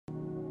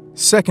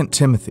2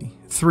 Timothy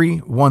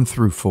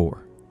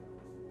 3:1-4.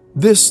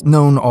 This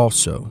known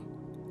also,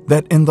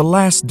 that in the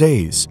last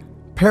days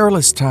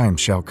perilous times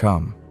shall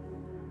come.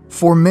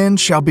 For men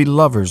shall be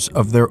lovers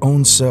of their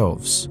own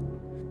selves,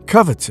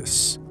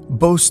 covetous,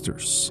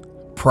 boasters,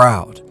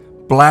 proud,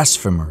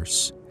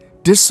 blasphemers,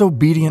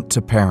 disobedient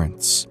to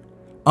parents,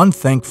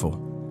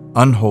 unthankful,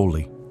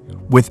 unholy,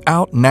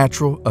 without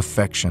natural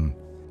affection,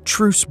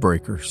 truce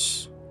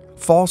breakers,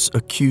 false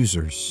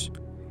accusers,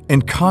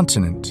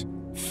 incontinent,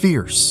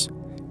 fierce,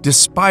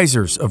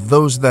 despisers of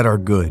those that are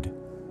good,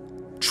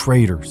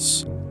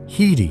 traitors,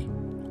 heady,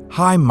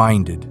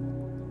 high-minded,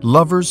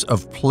 lovers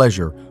of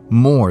pleasure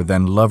more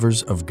than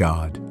lovers of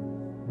God.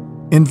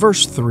 In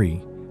verse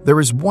 3, there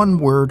is one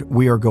word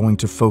we are going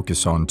to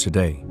focus on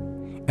today,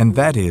 and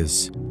that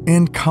is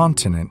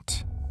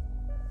incontinent.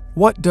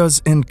 What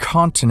does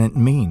incontinent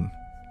mean?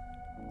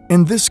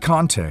 In this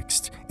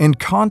context,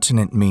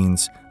 incontinent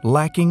means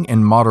lacking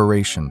in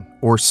moderation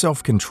or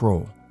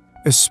self-control,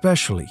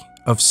 especially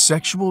of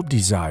sexual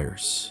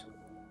desires.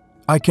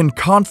 I can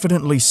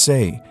confidently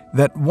say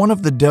that one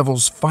of the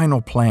devil's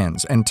final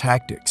plans and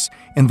tactics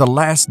in the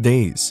last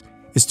days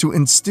is to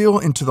instill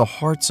into the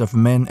hearts of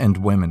men and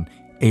women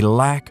a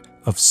lack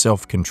of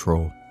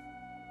self-control.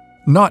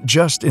 Not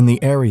just in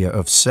the area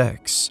of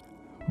sex,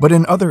 but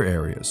in other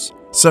areas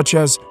such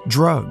as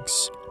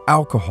drugs,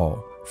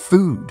 alcohol,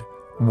 food,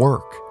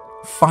 work,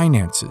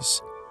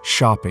 finances,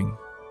 shopping.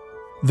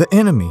 The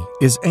enemy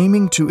is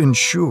aiming to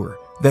ensure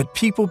that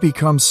people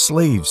become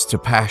slaves to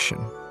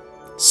passion,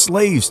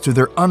 slaves to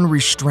their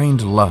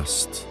unrestrained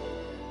lust.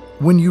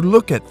 When you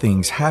look at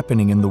things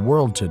happening in the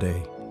world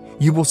today,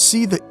 you will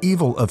see the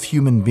evil of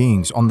human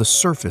beings on the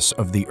surface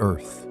of the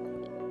earth.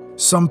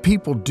 Some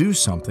people do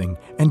something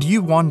and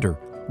you wonder,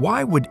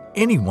 why would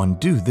anyone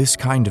do this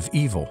kind of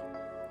evil?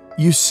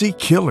 You see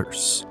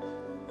killers,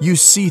 you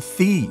see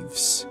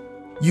thieves,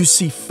 you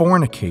see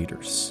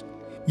fornicators,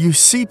 you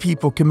see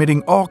people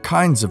committing all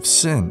kinds of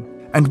sin.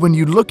 And when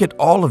you look at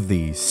all of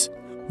these,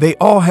 they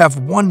all have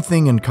one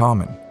thing in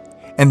common,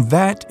 and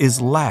that is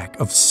lack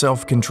of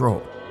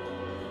self-control.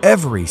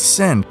 Every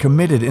sin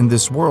committed in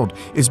this world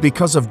is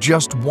because of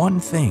just one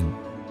thing: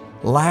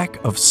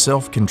 lack of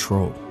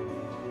self-control.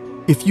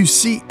 If you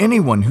see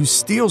anyone who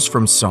steals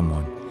from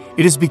someone,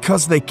 it is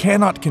because they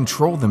cannot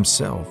control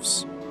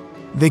themselves.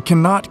 They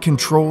cannot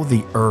control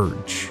the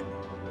urge.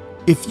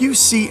 If you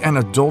see an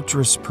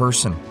adulterous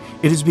person,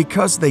 it is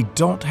because they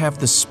don't have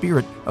the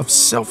spirit of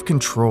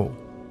self-control.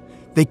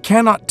 They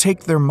cannot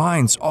take their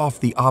minds off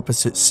the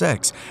opposite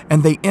sex,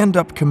 and they end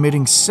up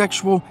committing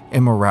sexual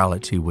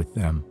immorality with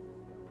them.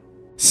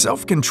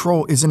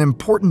 Self-control is an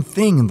important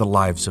thing in the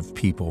lives of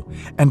people,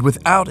 and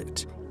without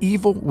it,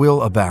 evil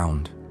will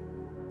abound.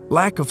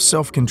 Lack of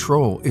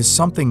self-control is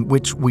something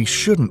which we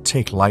shouldn't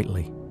take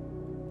lightly.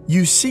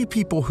 You see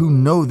people who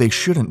know they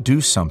shouldn't do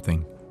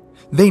something.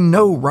 They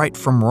know right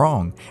from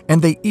wrong,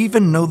 and they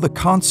even know the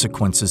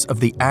consequences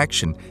of the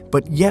action,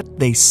 but yet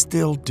they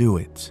still do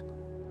it.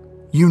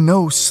 You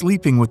know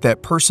sleeping with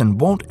that person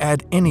won't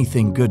add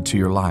anything good to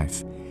your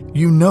life.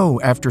 You know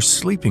after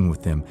sleeping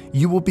with them,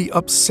 you will be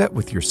upset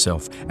with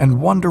yourself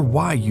and wonder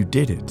why you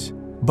did it,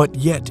 but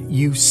yet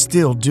you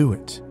still do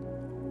it.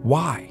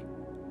 Why?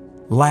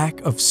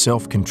 Lack of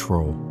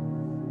self-control.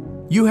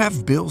 You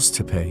have bills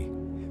to pay,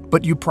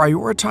 but you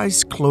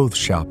prioritize clothes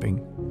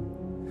shopping.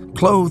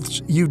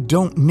 Clothes you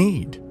don't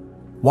need.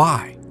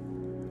 Why?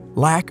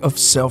 Lack of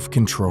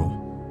self-control.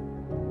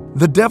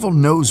 The devil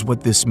knows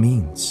what this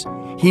means.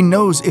 He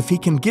knows if he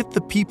can get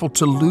the people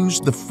to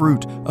lose the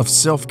fruit of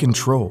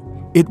self-control,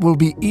 it will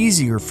be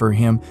easier for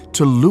him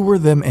to lure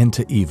them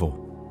into evil.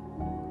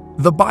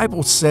 The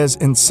Bible says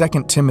in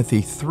 2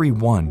 Timothy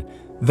 3:1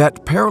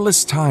 that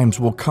perilous times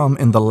will come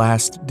in the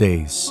last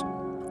days.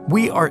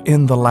 We are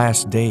in the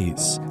last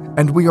days,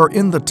 and we are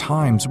in the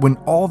times when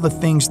all the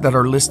things that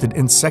are listed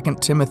in 2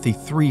 Timothy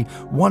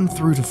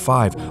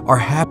 3:1-5 are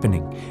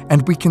happening,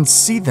 and we can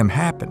see them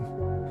happen.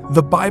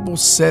 The Bible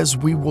says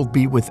we will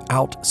be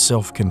without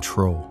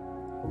self-control.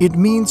 It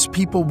means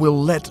people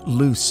will let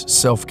loose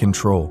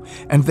self-control,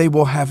 and they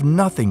will have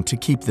nothing to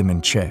keep them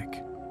in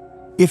check.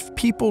 If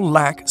people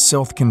lack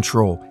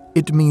self-control,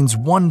 it means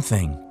one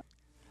thing: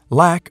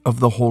 lack of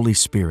the Holy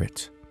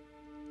Spirit.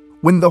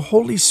 When the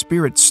Holy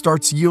Spirit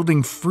starts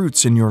yielding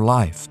fruits in your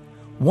life,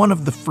 one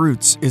of the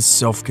fruits is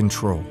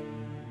self-control.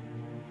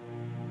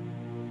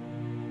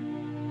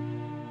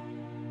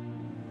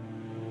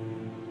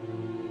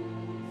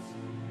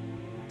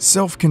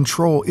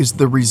 Self-control is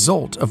the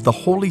result of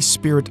the Holy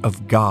Spirit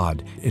of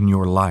God in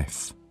your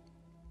life.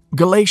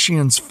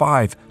 Galatians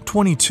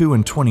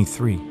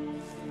 5:22-23.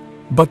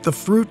 But the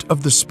fruit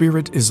of the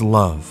Spirit is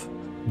love,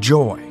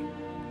 joy,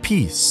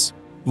 peace,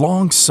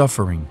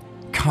 long-suffering,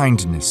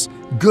 kindness,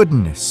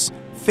 goodness,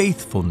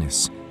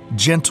 faithfulness,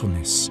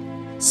 gentleness,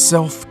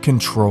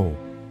 self-control.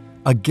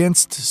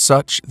 Against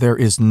such there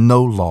is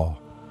no law.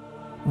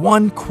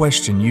 One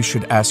question you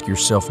should ask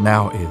yourself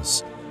now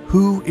is,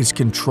 who is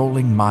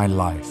controlling my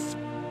life?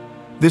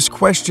 This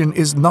question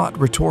is not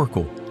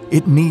rhetorical.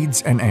 It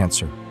needs an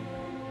answer.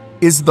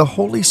 Is the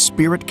Holy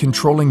Spirit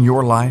controlling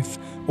your life,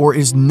 or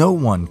is no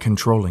one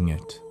controlling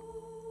it?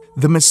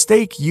 The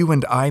mistake you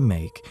and I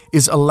make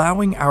is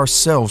allowing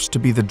ourselves to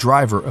be the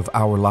driver of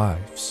our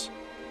lives.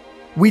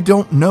 We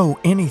don't know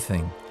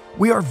anything.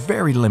 We are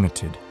very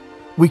limited.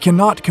 We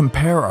cannot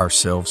compare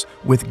ourselves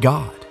with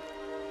God.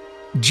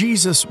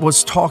 Jesus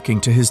was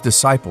talking to his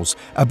disciples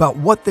about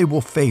what they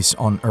will face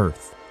on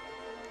earth.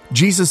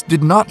 Jesus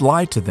did not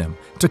lie to them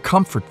to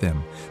comfort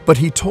them, but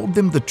he told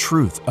them the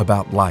truth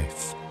about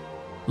life.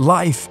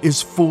 Life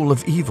is full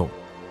of evil.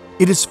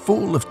 It is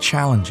full of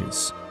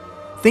challenges,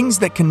 things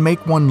that can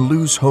make one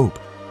lose hope.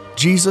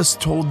 Jesus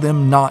told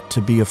them not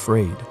to be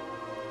afraid.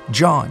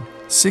 John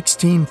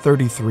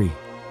 16:33.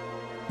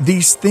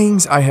 These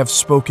things I have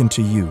spoken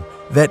to you,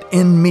 that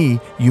in me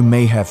you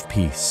may have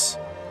peace.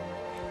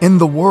 In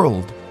the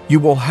world you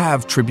will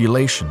have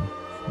tribulation,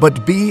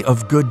 but be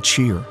of good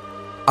cheer.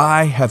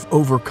 I have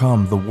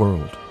overcome the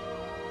world.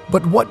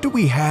 But what do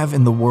we have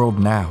in the world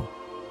now?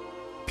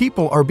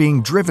 People are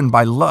being driven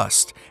by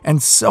lust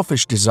and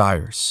selfish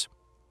desires.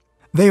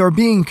 They are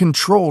being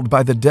controlled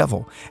by the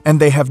devil,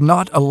 and they have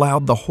not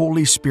allowed the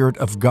Holy Spirit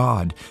of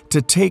God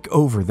to take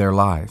over their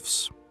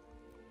lives.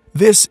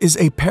 This is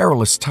a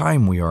perilous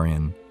time we are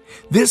in.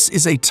 This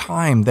is a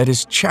time that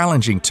is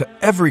challenging to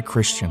every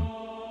Christian.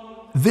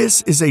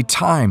 This is a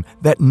time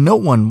that no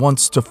one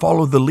wants to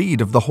follow the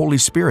lead of the Holy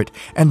Spirit,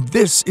 and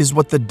this is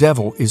what the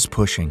devil is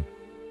pushing.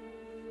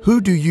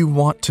 Who do you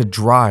want to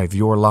drive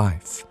your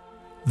life?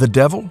 The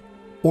devil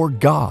or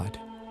God?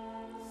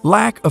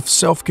 Lack of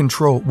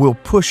self-control will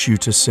push you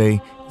to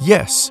say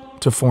yes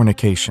to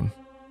fornication.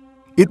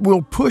 It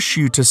will push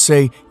you to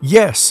say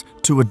yes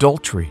to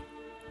adultery.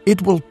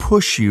 It will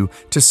push you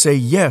to say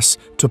yes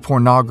to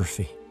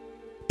pornography.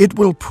 It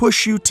will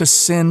push you to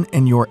sin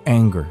in your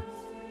anger.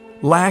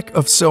 Lack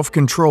of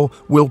self-control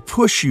will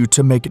push you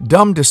to make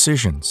dumb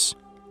decisions.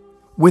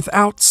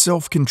 Without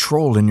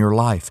self-control in your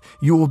life,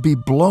 you will be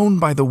blown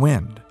by the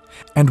wind,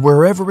 and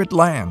wherever it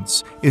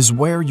lands is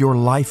where your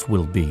life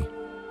will be.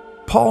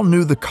 Paul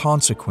knew the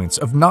consequence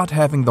of not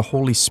having the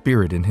Holy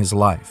Spirit in his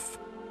life.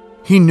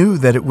 He knew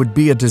that it would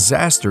be a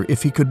disaster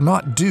if he could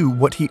not do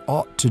what he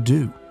ought to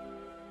do.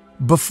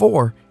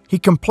 Before, he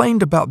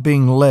complained about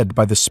being led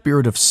by the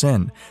spirit of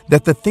sin,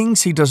 that the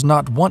things he does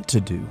not want to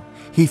do,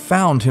 he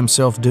found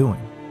himself doing.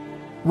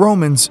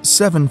 Romans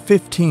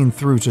 7:15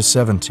 through to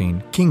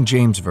 17, King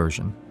James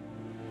Version.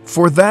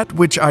 For that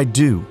which I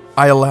do,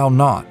 I allow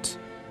not.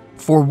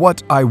 For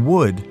what I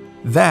would,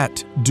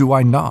 that do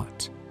I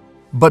not.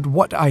 But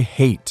what I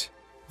hate,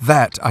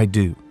 that I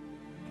do.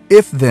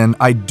 If then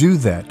I do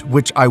that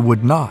which I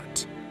would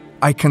not,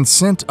 I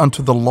consent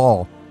unto the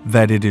law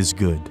that it is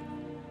good.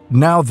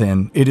 Now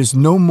then, it is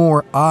no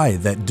more I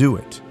that do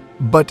it,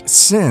 but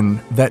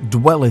sin that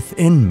dwelleth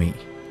in me.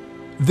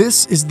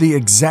 This is the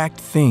exact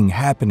thing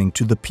happening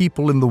to the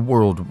people in the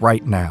world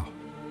right now.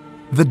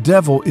 The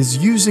devil is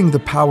using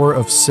the power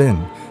of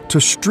sin to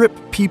strip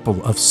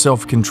people of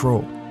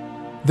self-control.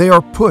 They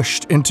are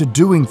pushed into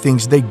doing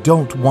things they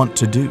don't want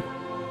to do.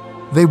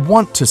 They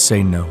want to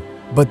say no,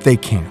 but they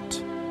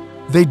can't.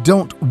 They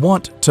don't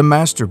want to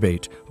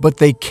masturbate, but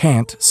they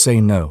can't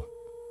say no.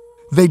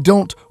 They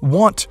don't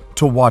want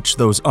to watch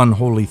those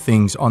unholy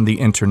things on the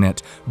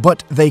internet,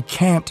 but they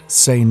can't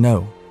say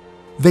no.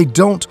 They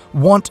don't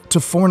want to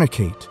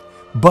fornicate,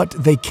 but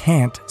they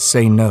can't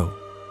say no.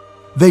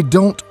 They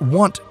don't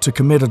want to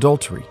commit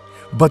adultery,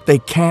 but they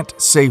can't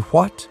say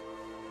what?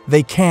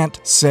 They can't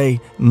say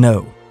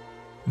no.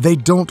 They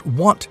don't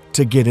want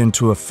to get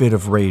into a fit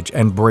of rage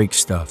and break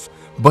stuff,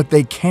 but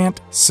they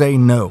can't say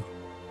no.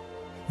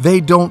 They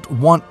don't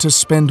want to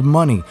spend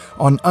money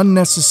on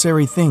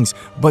unnecessary things,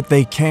 but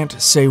they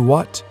can't say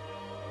what?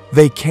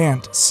 They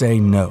can't say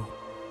no.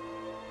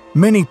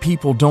 Many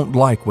people don't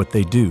like what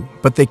they do,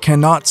 but they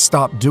cannot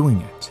stop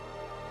doing it.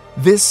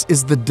 This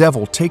is the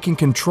devil taking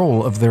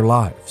control of their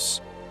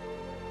lives.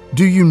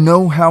 Do you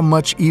know how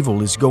much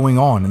evil is going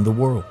on in the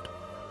world?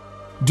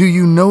 Do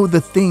you know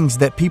the things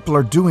that people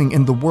are doing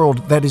in the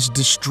world that is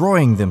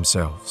destroying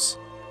themselves?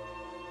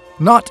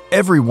 Not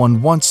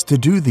everyone wants to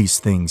do these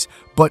things,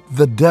 but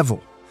the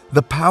devil,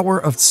 the power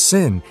of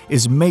sin,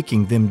 is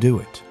making them do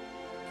it.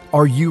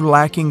 Are you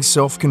lacking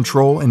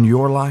self-control in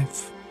your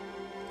life?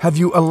 Have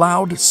you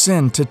allowed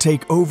sin to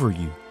take over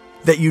you,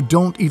 that you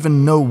don't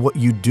even know what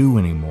you do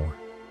anymore?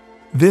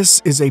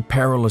 This is a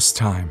perilous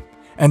time,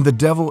 and the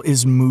devil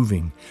is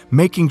moving,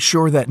 making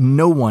sure that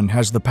no one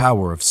has the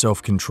power of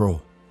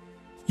self-control.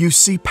 You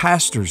see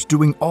pastors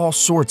doing all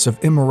sorts of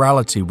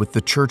immorality with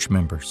the church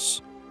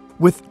members.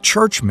 With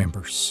church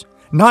members,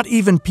 not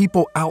even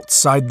people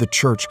outside the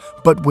church,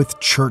 but with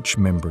church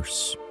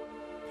members.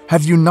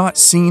 Have you not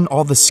seen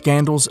all the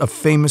scandals of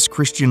famous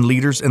Christian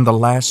leaders in the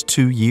last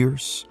 2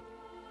 years?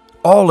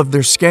 All of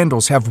their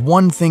scandals have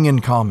one thing in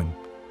common,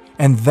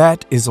 and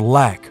that is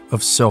lack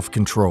of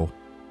self-control.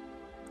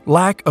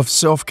 Lack of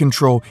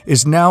self-control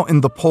is now in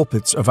the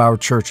pulpits of our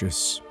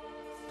churches.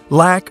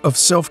 Lack of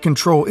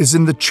self-control is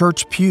in the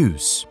church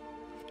pews,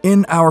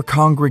 in our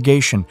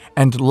congregation,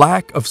 and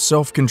lack of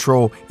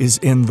self-control is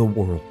in the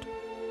world.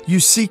 You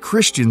see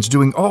Christians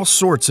doing all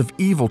sorts of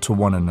evil to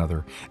one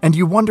another, and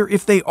you wonder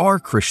if they are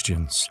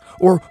Christians,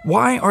 or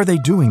why are they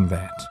doing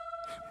that?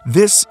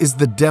 This is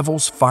the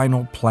devil's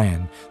final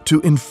plan,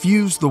 to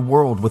infuse the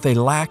world with a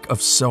lack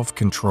of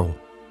self-control.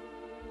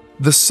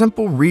 The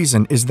simple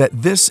reason is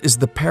that this is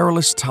the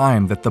perilous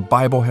time that the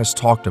Bible has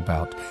talked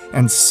about,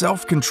 and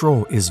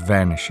self-control is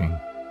vanishing.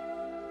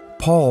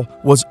 Paul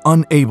was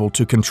unable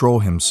to control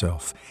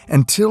himself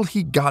until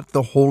he got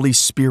the Holy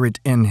Spirit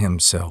in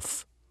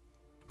himself.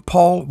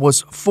 Paul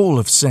was full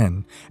of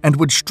sin and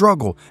would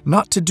struggle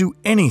not to do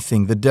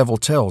anything the devil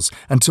tells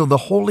until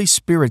the Holy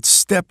Spirit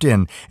stepped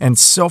in and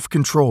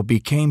self-control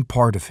became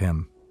part of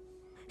him.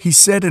 He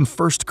said in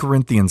 1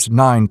 Corinthians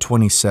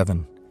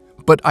 9:27,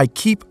 "But I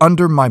keep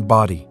under my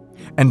body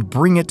and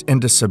bring it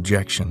into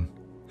subjection,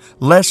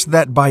 lest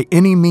that by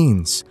any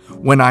means,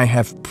 when I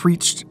have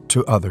preached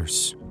to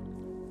others,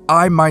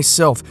 I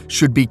myself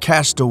should be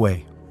cast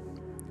away."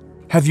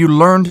 Have you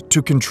learned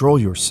to control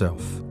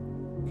yourself?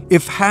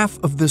 If half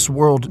of this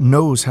world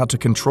knows how to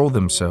control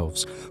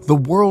themselves, the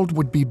world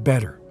would be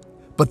better,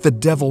 but the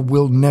devil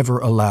will never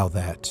allow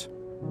that.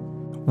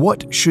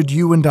 What should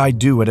you and I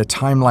do at a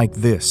time like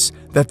this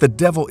that the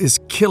devil is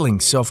killing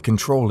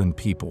self-control in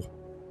people?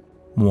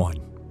 1.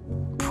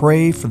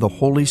 Pray for the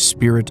Holy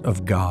Spirit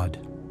of God.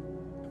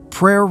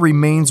 Prayer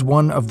remains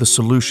one of the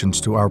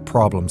solutions to our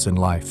problems in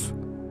life.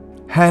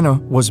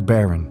 Hannah was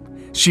barren.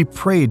 She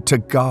prayed to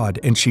God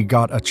and she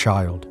got a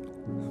child.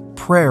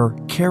 Prayer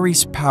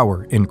carries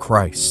power in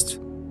Christ.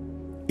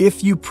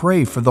 If you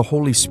pray for the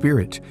Holy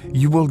Spirit,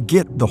 you will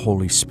get the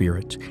Holy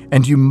Spirit,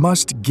 and you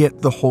must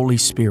get the Holy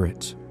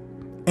Spirit.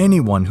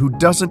 Anyone who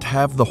doesn't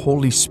have the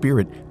Holy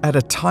Spirit at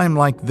a time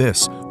like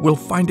this will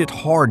find it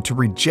hard to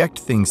reject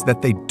things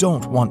that they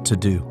don't want to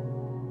do.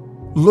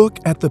 Look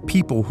at the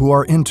people who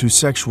are into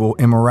sexual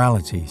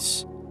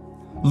immoralities.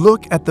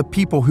 Look at the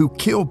people who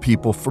kill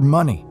people for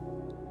money.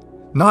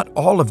 Not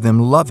all of them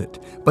love it,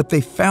 but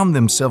they found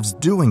themselves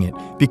doing it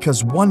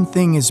because one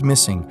thing is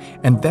missing,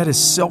 and that is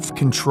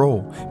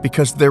self-control,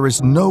 because there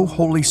is no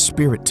Holy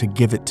Spirit to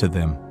give it to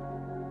them.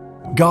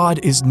 God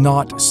is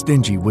not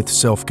stingy with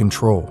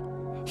self-control.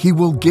 He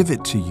will give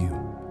it to you.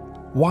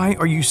 Why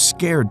are you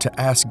scared to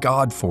ask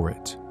God for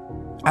it?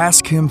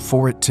 Ask Him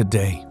for it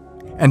today,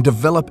 and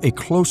develop a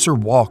closer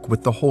walk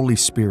with the Holy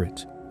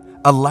Spirit.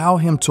 Allow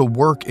Him to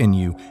work in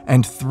you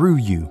and through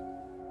you.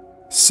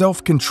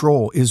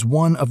 Self-control is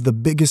one of the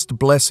biggest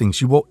blessings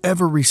you will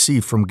ever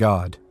receive from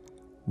God.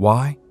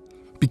 Why?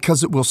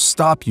 Because it will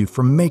stop you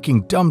from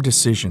making dumb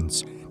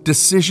decisions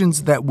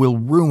that will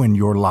ruin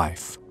your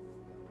life.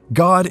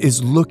 God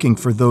is looking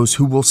for those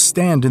who will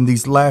stand in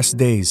these last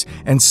days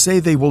and say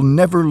they will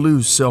never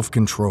lose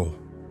self-control.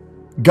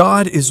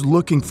 God is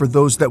looking for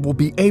those that will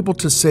be able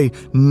to say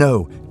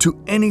no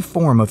to any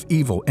form of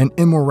evil and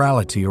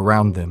immorality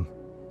around them.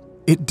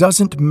 It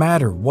doesn't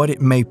matter what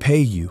it may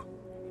pay you.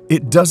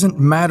 It doesn't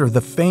matter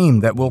the fame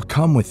that will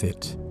come with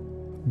it.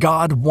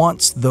 God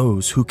wants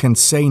those who can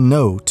say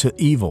no to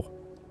evil.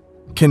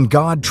 Can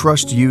God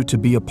trust you to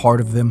be a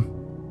part of them?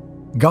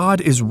 God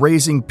is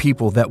raising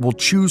people that will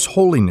choose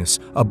holiness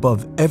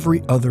above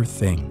every other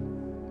thing.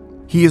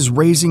 He is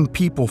raising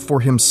people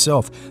for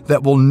Himself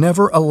that will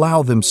never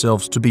allow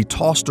themselves to be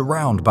tossed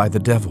around by the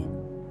devil.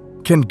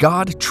 Can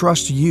God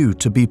trust you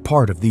to be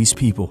part of these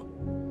people?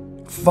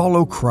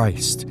 Follow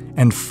Christ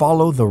and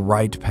follow the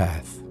right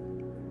path.